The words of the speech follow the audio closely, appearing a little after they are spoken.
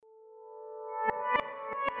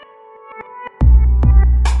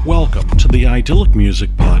Welcome to the Idyllic Music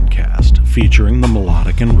Podcast, featuring the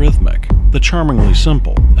melodic and rhythmic, the charmingly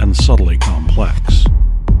simple and subtly complex.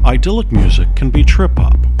 Idyllic music can be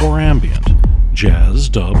trip-hop or ambient, jazz,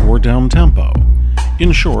 dub, or down-tempo.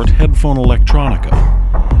 In short, headphone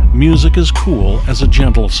electronica. Music is cool as a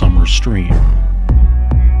gentle summer stream.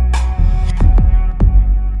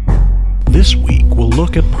 This week we'll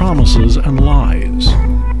look at promises and lies.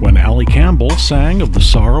 When Ali Campbell sang of the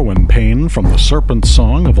sorrow and pain from the serpent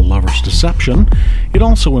song of a lover's deception, it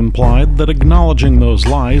also implied that acknowledging those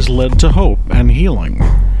lies led to hope and healing.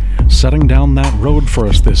 Setting down that road for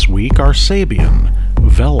us this week are Sabian,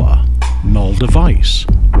 Vela, Null Device,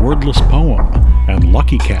 Wordless Poem, and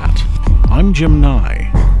Lucky Cat. I'm Jim Nye.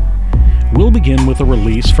 We'll begin with a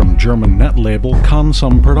release from German net label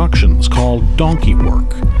Konsum Productions called Donkey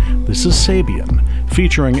Work. This is Sabian,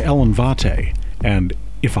 featuring Ellen Vate, and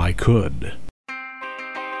If I Could.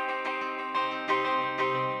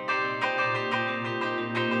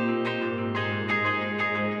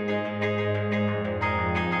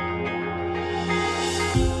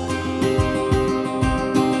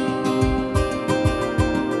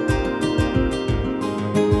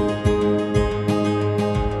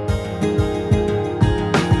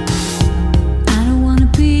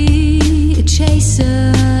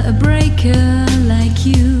 A breaker like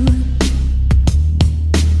you.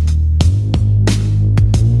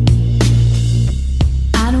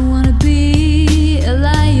 I don't wanna be a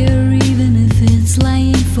liar, even if it's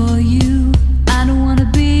lying for you. I don't wanna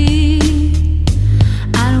be,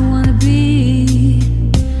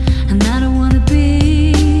 and I don't wanna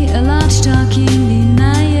be a large talking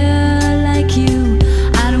denier like you.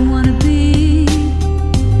 I don't wanna be,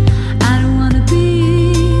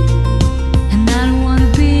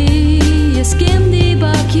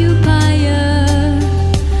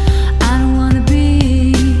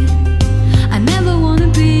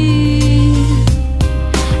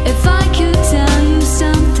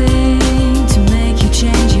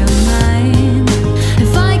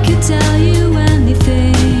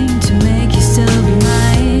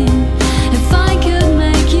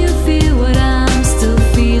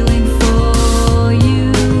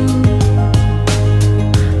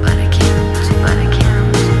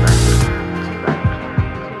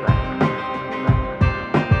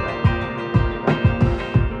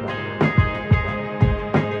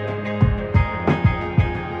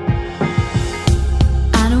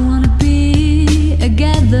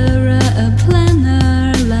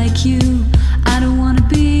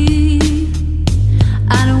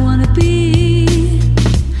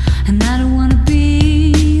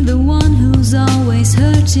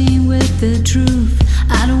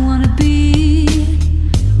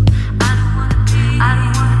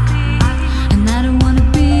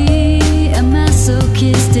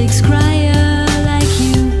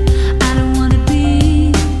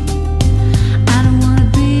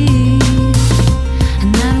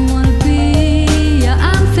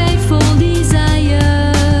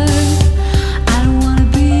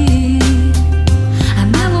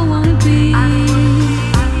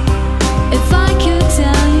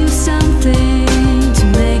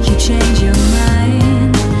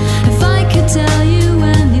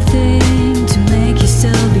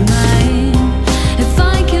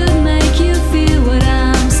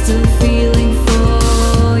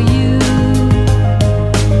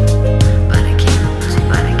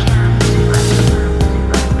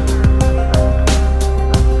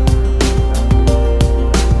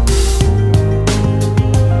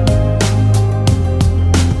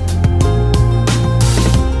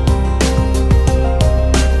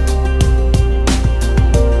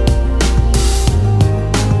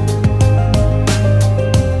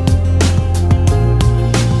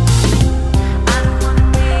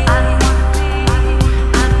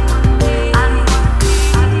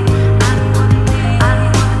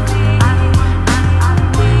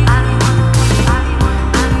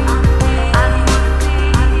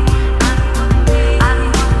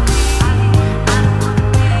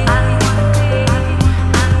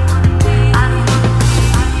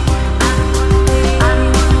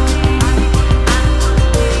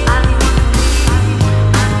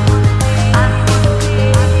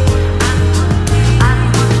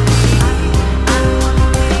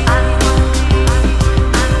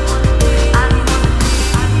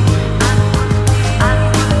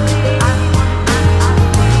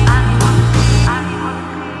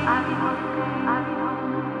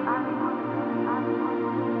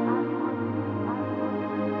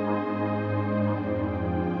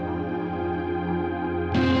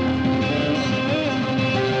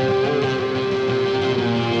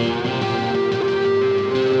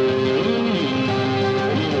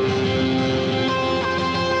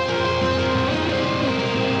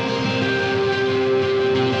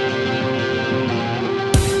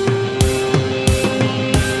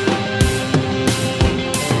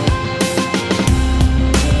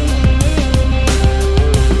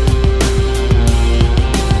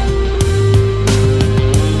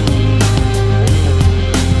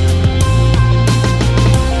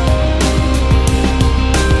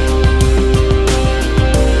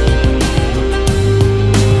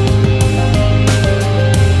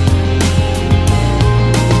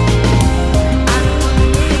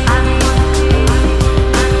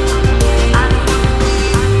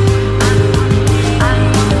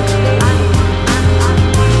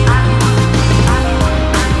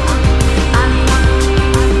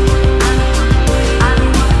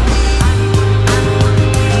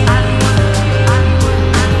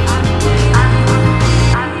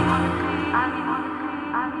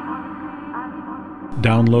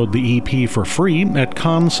 Download the EP for free at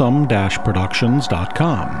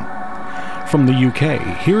consum-productions.com. From the UK,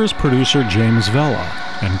 here is producer James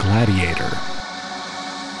Vella and Gladiator.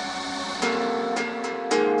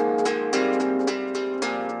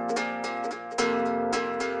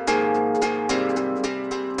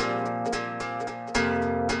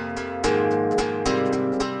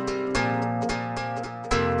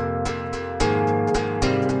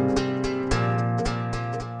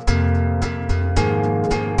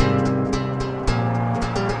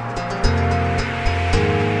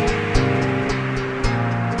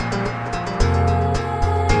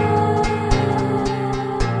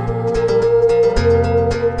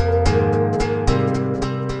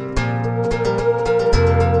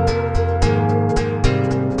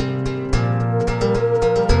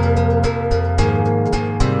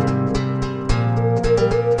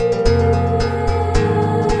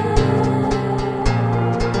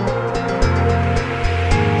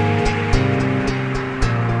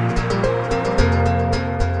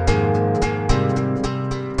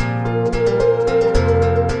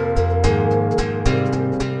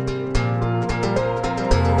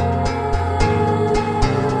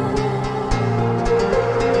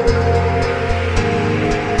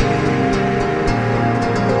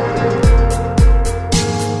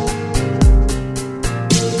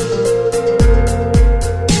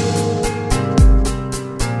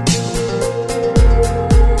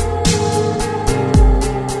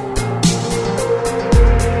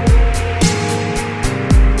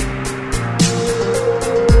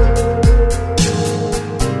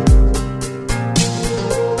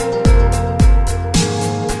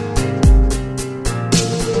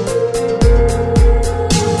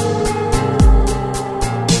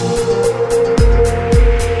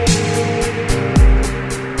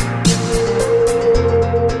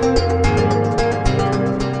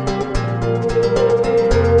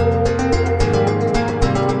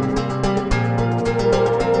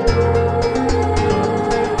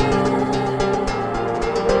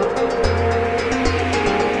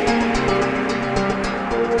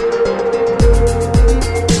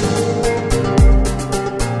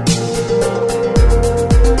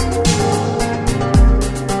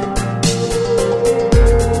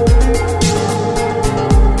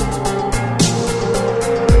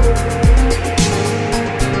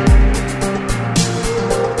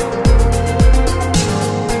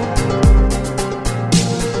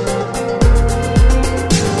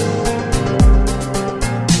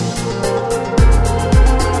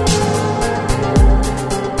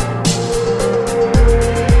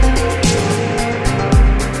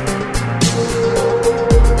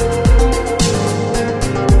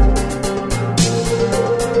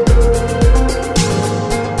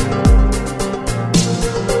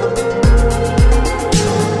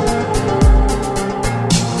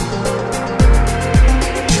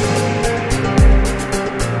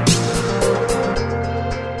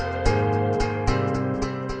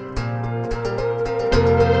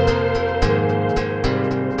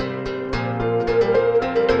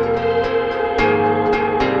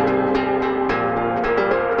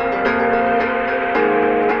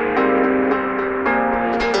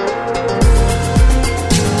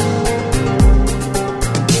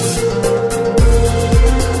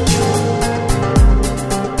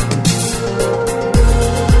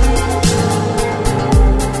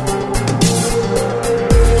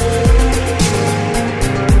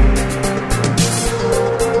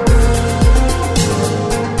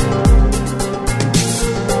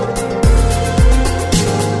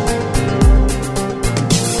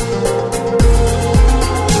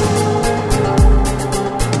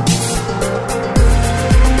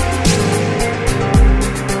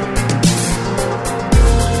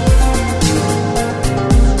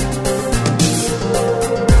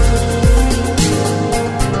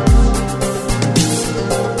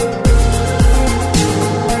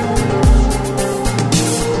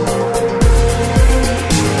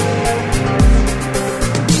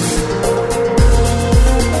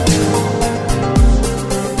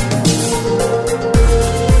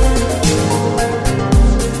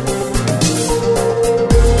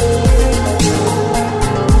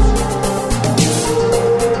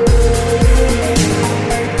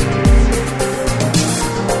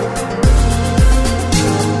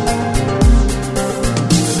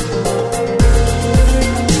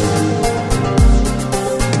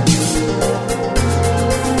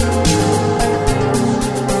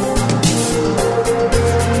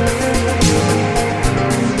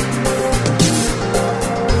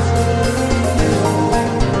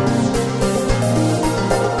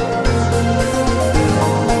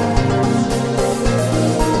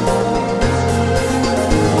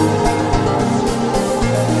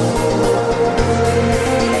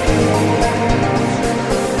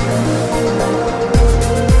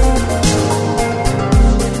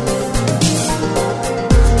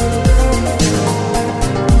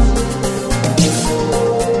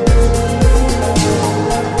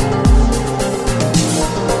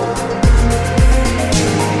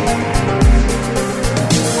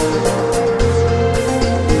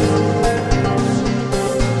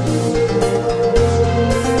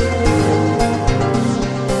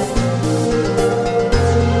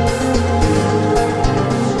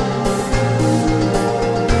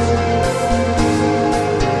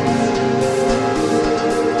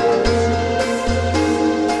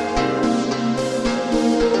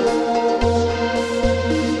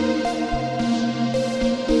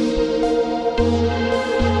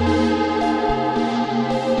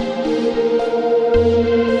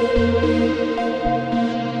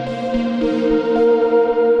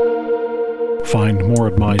 Find more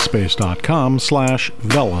at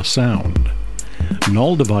myspace.com/VelaSound.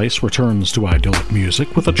 Null Device returns to Idyllic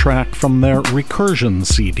Music with a track from their Recursion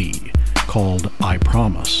CD called I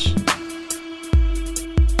Promise.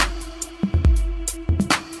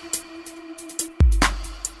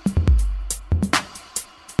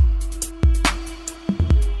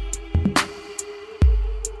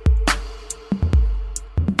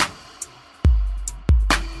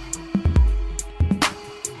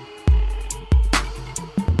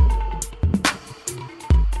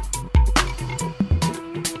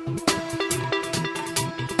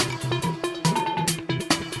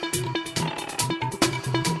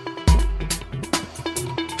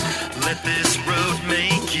 Let this road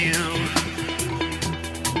make you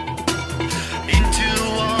into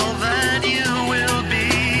all that you will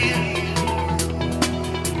be.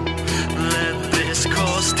 Let this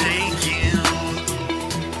course take you.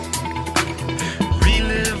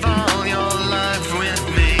 Relive all your life with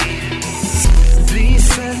me. These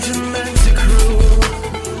sentiments are cruel,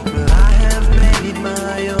 but I have made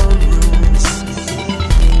my own rules.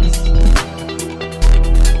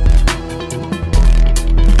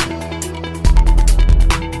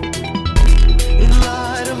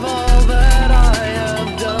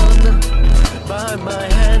 My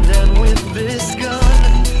hand and with this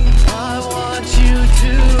gun, I want you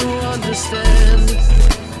to understand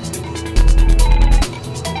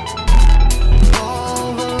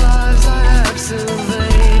all the lives I have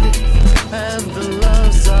surveyed and the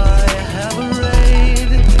loves I have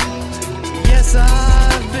arrayed. Yes,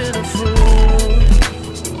 I've been a fool.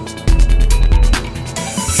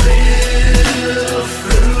 Live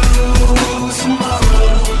through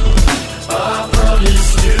tomorrow. I promise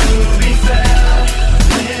to be fair.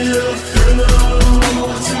 Live through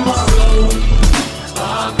tomorrow. I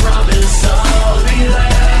promise I'll be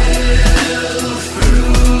there. Live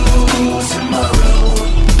through tomorrow.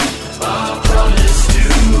 I promise to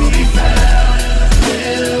be fair.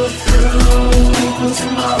 Live through tomorrow.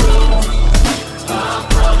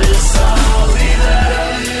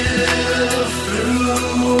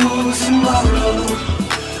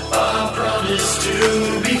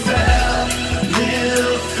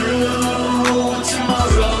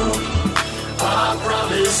 I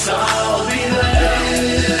promise I'll be there.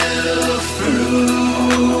 Live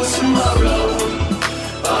through tomorrow. I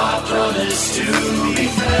promise to be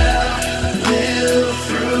fair. Live through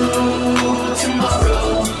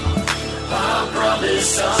tomorrow. I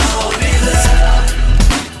promise I'll be there.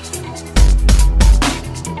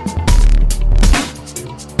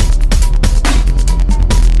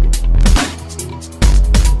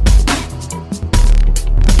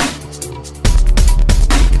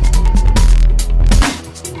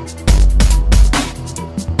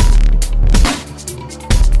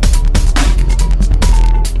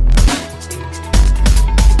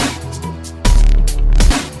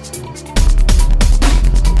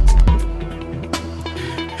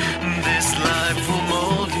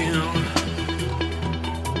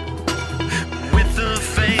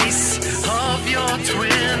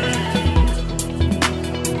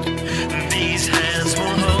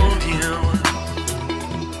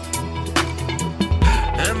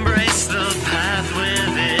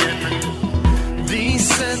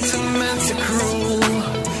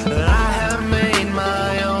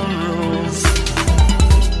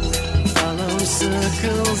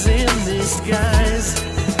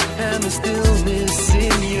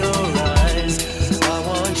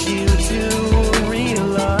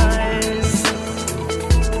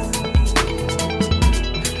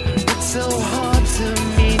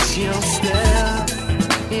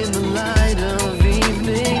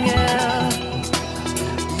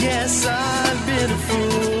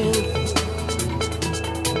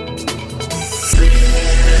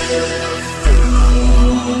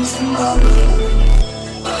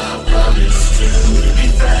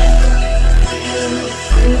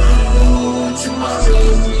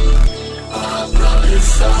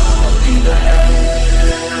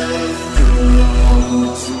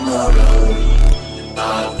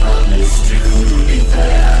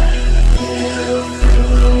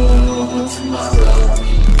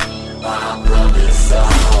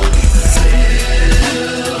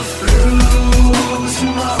 Live through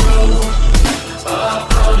tomorrow. I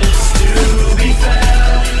promise to be fair.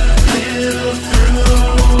 Live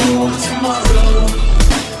through tomorrow.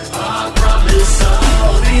 I promise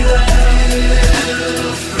I'll be there.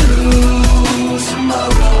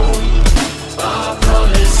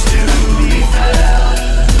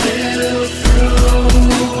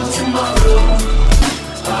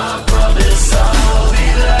 I'll be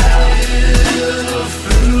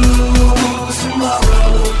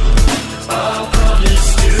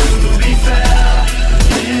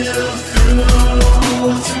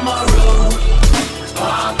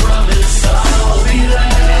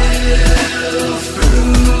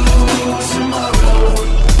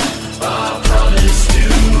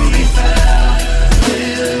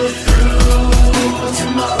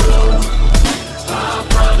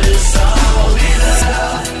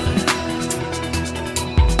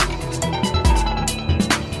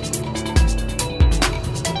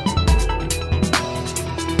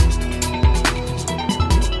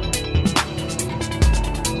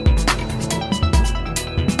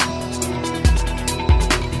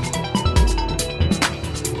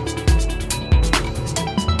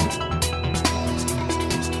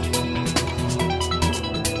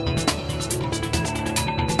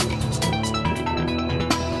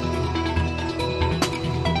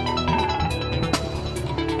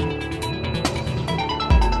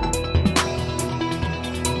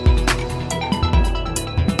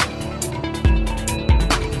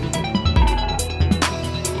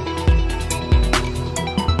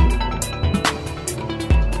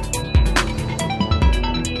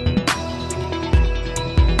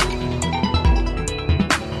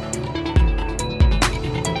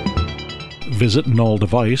Visit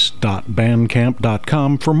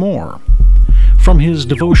nulldevice.bandcamp.com for more. From his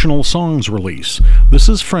devotional songs release, this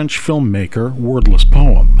is French filmmaker Wordless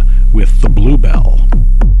Poem with The Bluebell.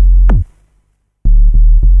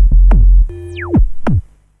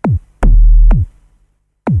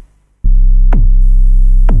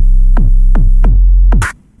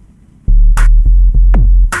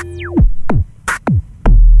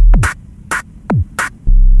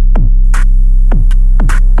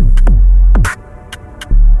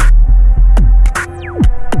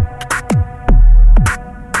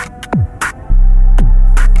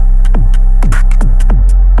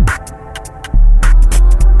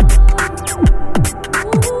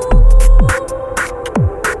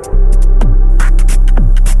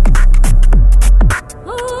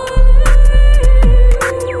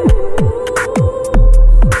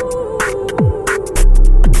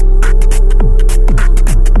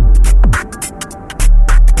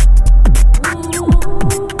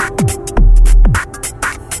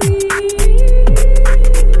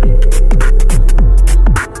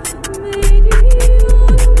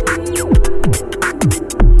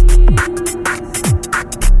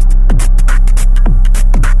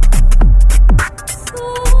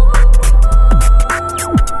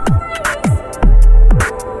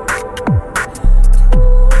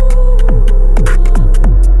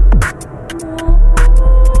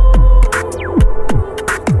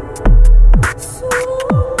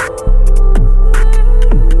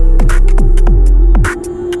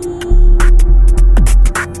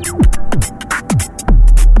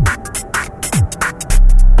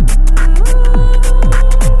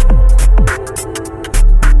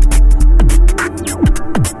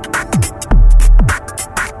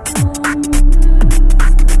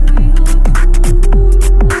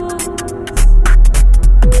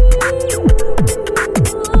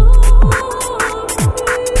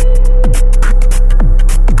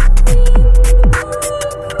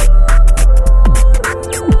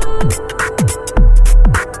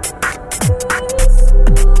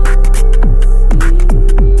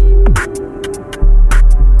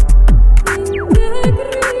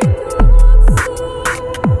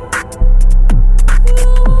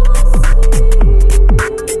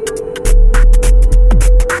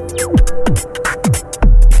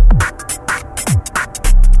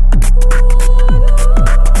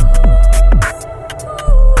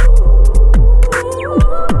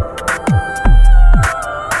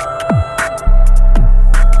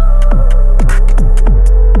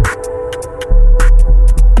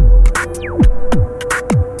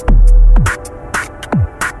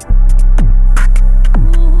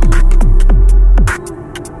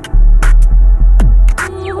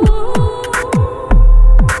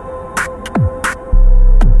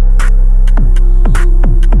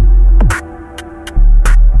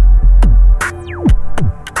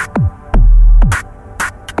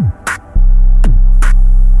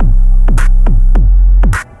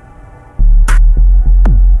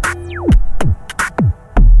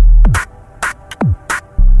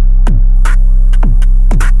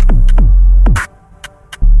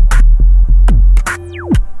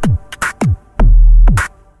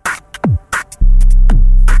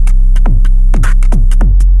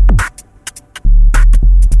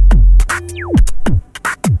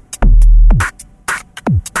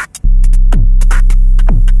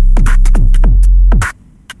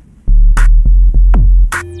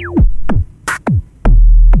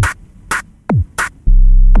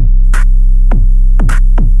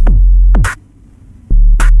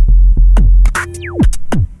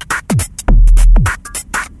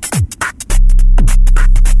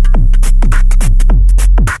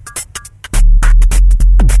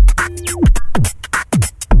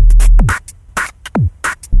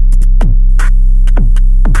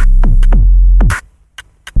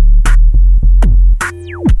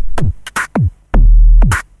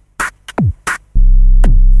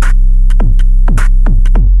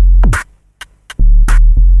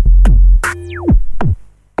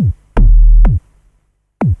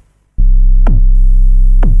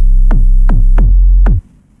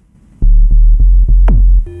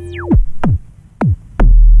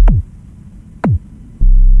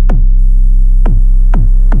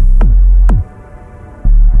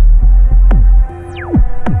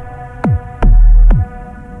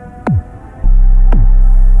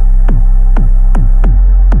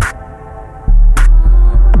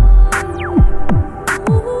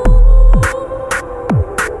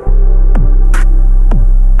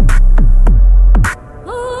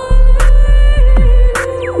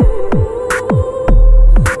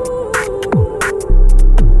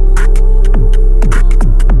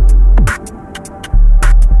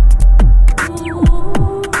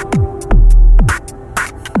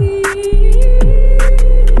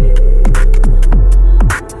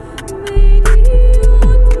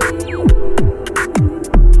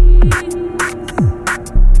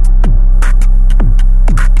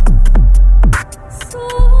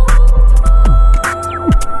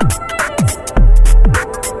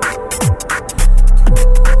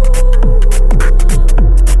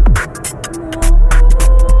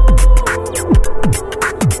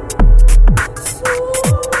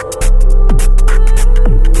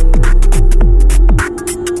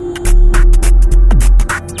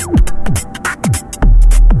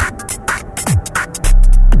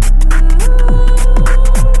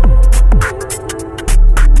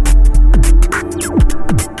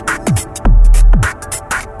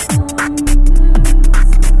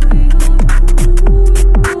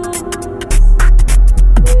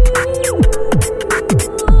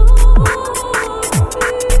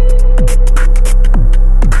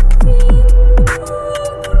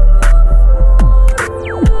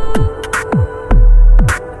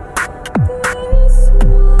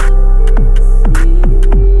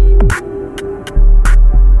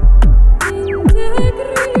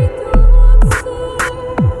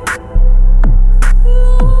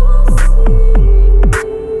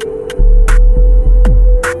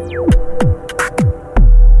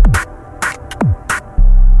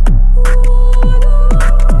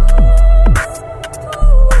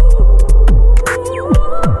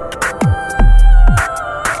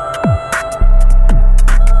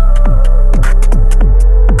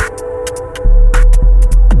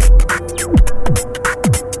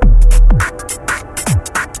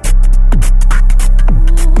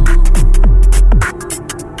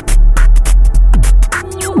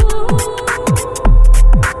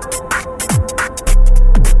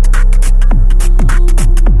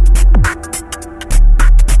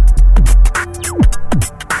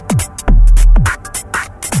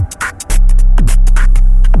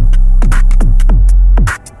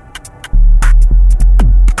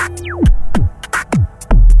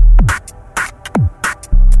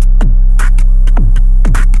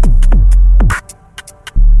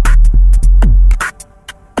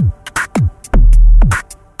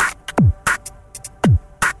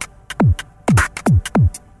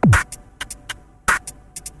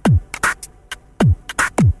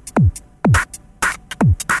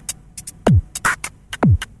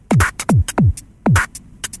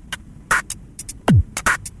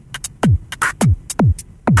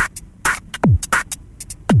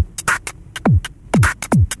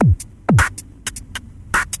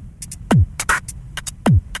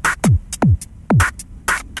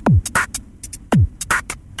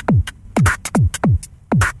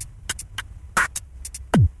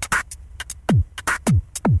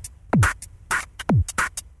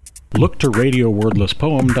 Look to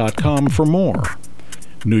RadioWordlessPoem.com for more.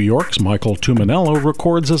 New York's Michael Tuminello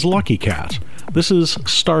records as Lucky Cat. This is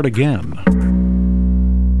Start Again.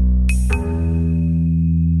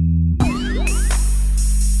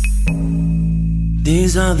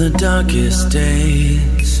 These are the darkest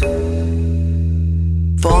days,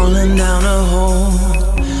 falling down a hole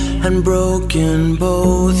and broken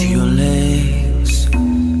both your legs,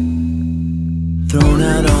 thrown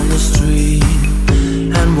out on the street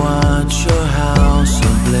and watch your house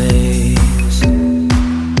ablaze.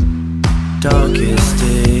 Darkest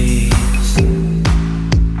days,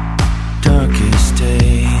 darkest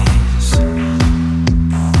days.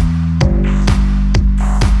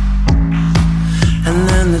 And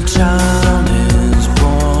then the child is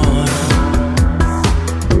born,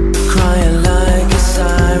 crying like a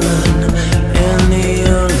siren in the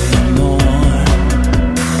early morn,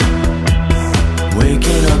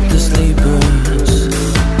 waking up the sleepers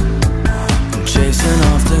and chasing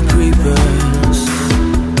off the creepers.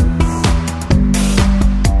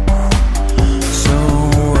 So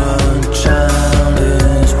a child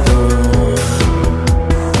is born.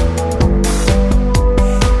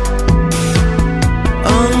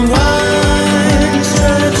 Unwind,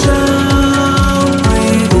 stretch out,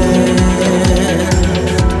 breathe in.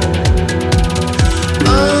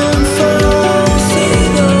 Unfold, see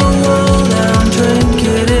the world and drink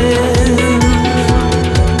it in.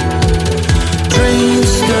 Dreams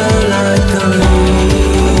stir like the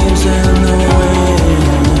leaves in the wind.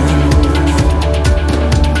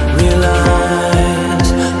 Realize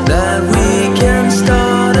that we can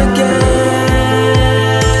start again.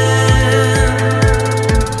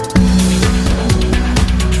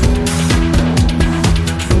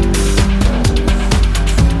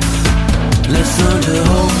 Listen to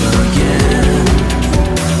hope again.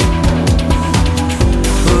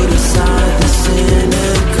 Put aside the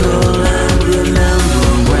cynical and remember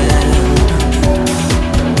when.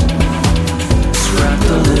 Scrap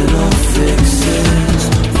the little fixes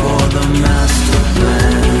for the master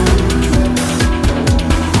plan.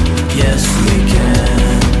 Yes, we can.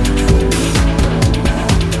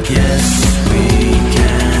 Yes, we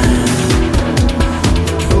can.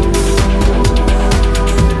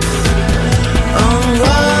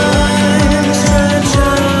 Unwind, stretch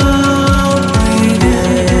out, breathe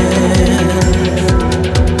in.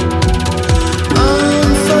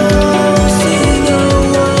 Unfold, see the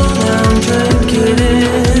world and drink it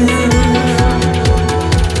in.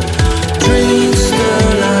 Dreams stir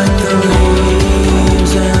like the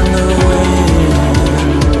leaves in the wind.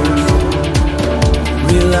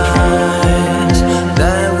 Realize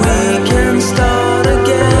that we can start again.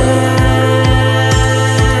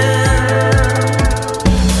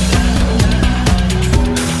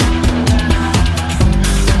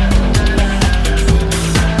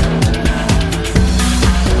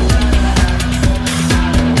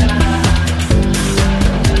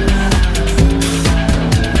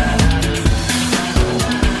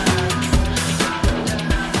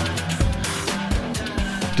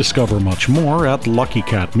 Discover much more at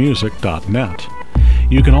luckycatmusic.net.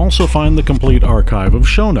 You can also find the complete archive of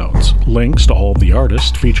show notes, links to all the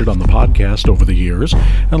artists featured on the podcast over the years,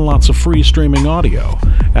 and lots of free streaming audio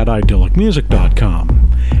at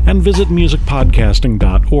idyllicmusic.com. And visit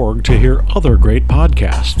musicpodcasting.org to hear other great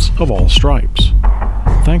podcasts of all stripes.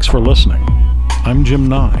 Thanks for listening. I'm Jim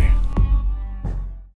Nye.